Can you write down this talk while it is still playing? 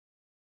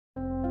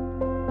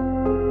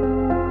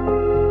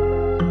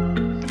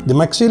The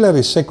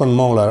maxillary second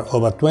molar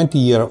of a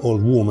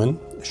 20-year-old woman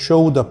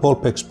showed a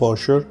pulp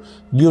exposure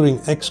during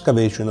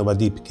excavation of a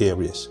deep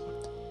caries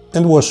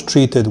and was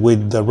treated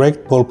with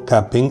direct pulp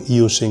capping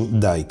using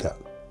DICA.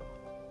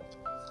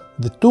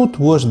 The tooth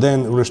was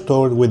then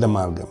restored with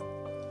amalgam.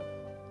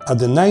 At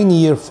the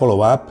 9-year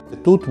follow-up, the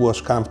tooth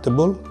was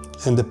comfortable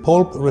and the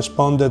pulp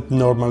responded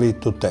normally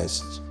to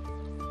tests.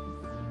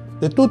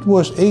 The tooth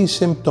was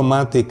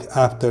asymptomatic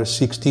after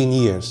 16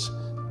 years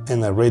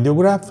and a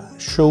radiograph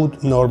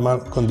showed normal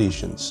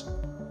conditions.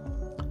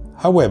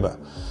 However,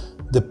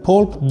 the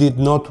pulp did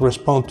not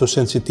respond to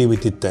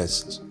sensitivity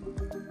tests.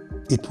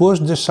 It was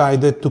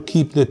decided to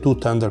keep the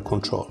tooth under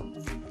control.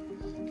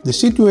 The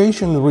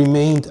situation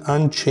remained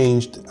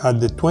unchanged at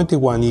the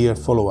 21-year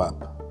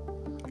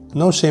follow-up.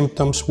 No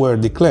symptoms were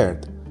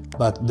declared,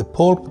 but the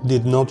pulp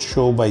did not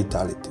show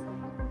vitality.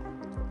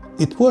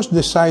 It was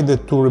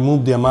decided to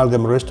remove the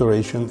amalgam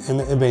restoration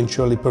and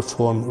eventually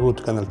perform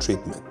root canal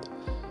treatment.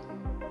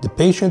 The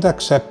patient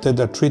accepted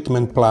a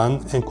treatment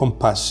plan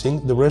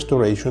encompassing the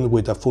restoration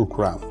with a full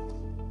crown.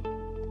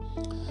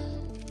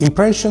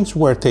 Impressions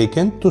were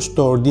taken to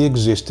store the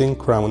existing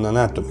crown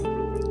anatomy.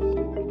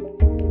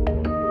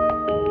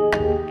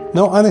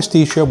 No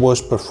anesthesia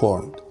was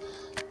performed.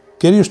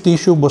 Carious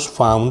tissue was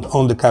found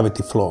on the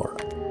cavity floor,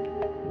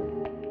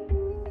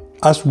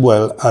 as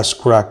well as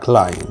crack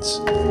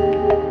lines.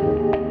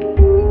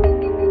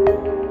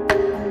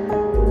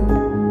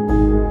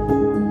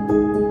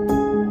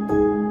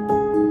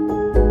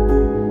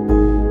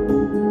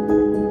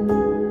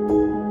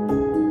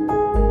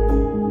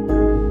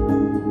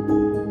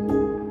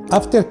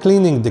 After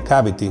cleaning the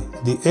cavity,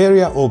 the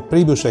area of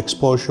previous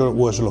exposure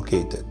was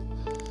located.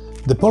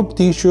 The pulp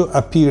tissue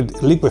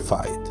appeared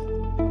liquefied.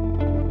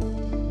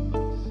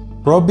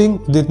 Probing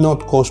did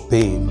not cause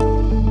pain.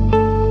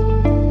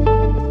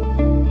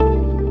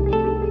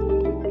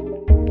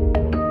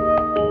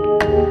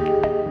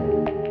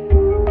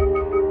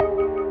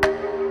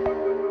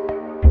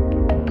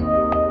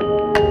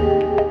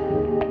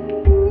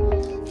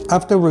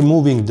 After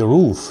removing the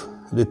roof,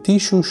 the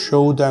tissue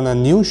showed an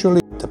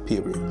unusually wet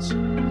appearance.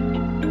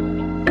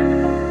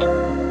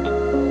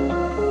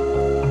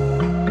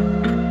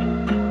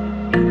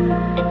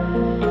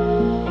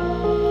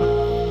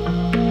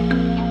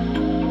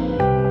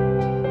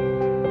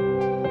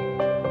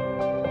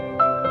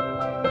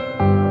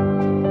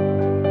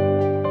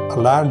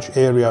 A large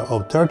area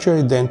of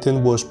tertiary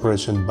dentin was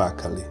present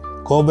buccally,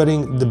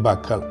 covering the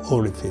buccal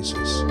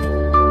orifices.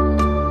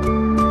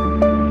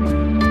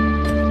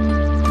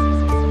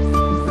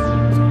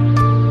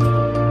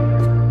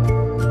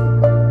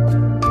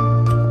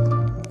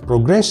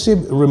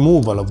 Progressive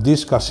removal of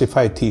this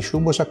calcified tissue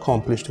was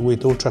accomplished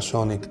with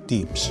ultrasonic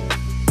tips.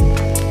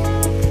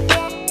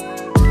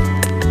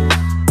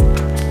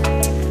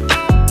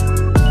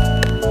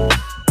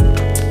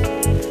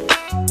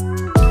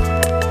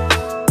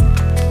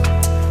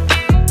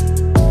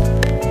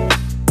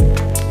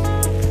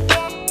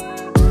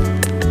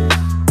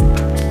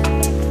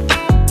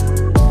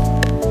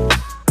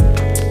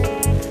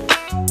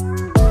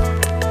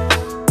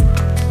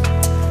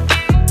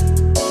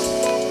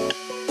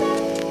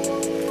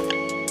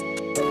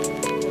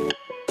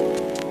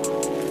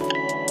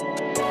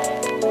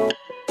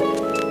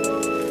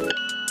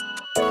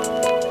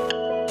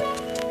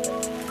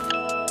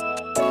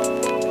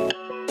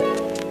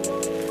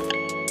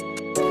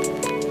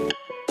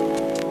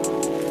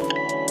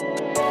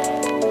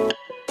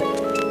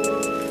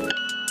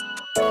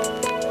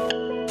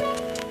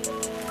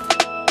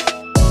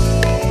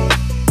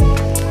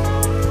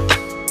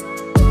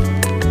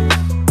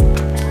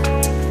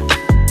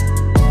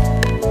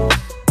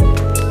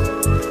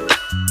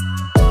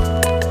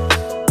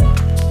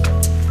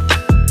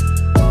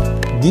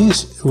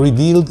 This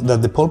revealed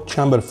that the pulp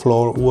chamber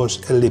floor was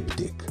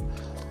elliptic,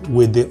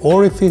 with the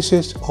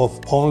orifices of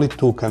only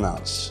 2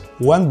 canals,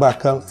 one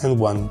buccal and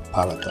one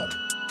palatal.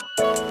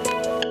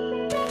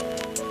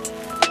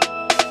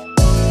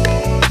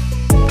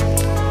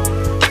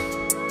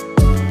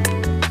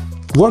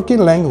 Working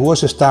length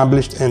was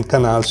established and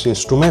canals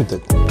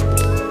instrumented.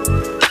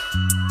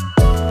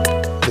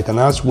 The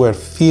canals were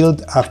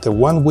filled after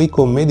 1 week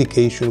of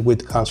medication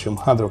with calcium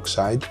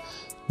hydroxide,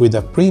 with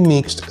a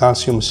pre-mixed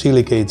calcium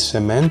silicate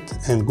cement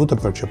and gutta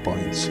percha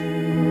points.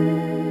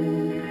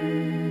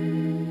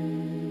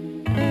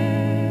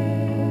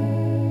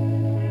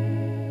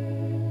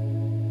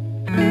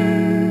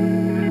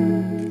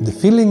 The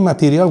filling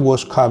material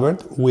was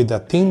covered with a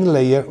thin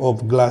layer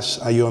of glass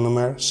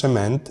ionomer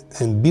cement,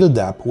 and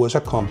build-up was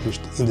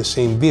accomplished in the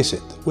same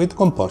visit with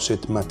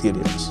composite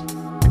materials.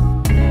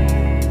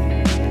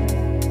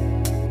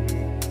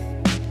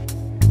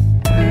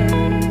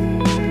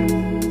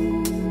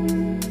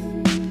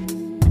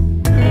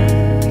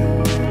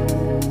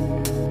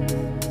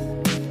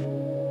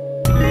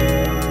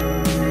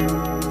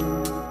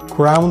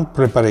 Crown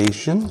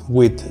preparation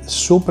with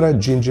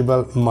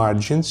supragingival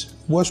margins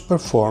was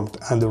performed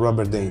under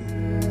rubber dam.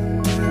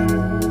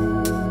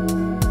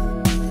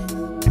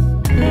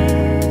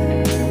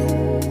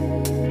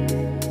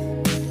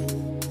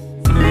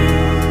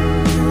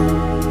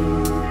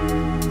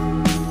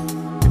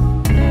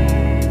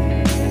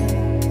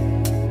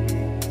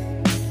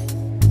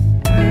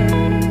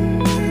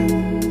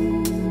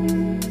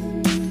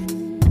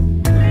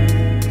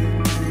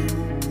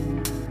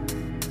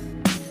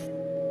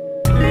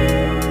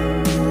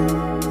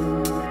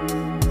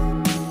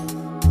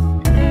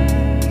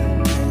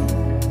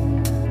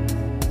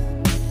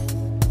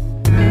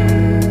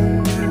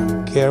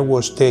 care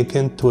was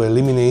taken to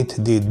eliminate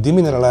the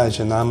demineralized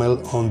enamel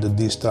on the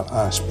distal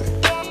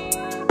aspect.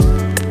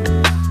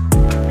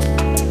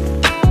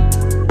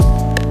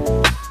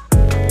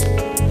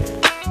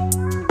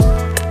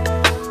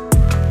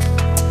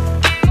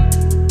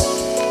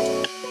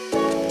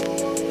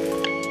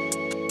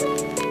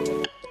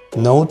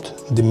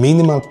 Note the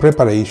minimal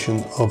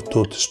preparation of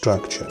tooth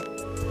structure.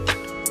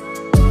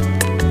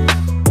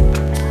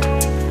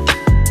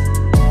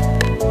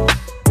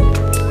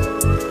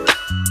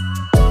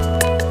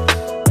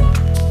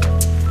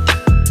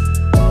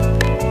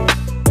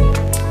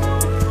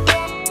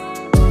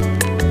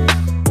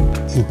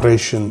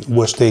 Impression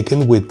was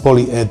taken with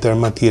polyether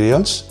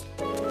materials.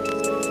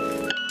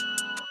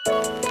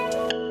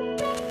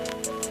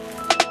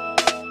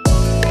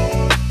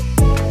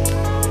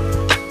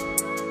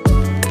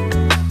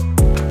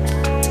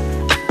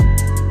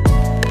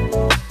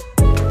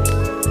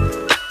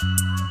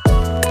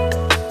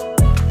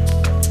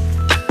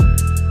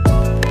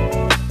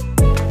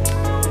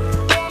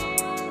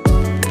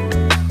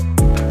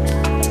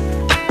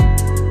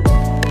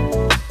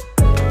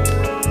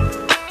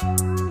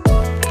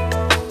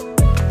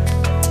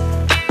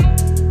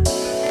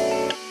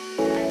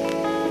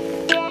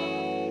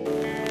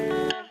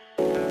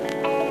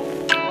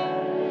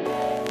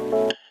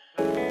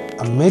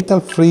 A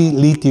metal-free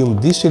lithium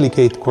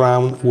disilicate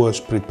crown was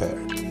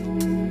prepared.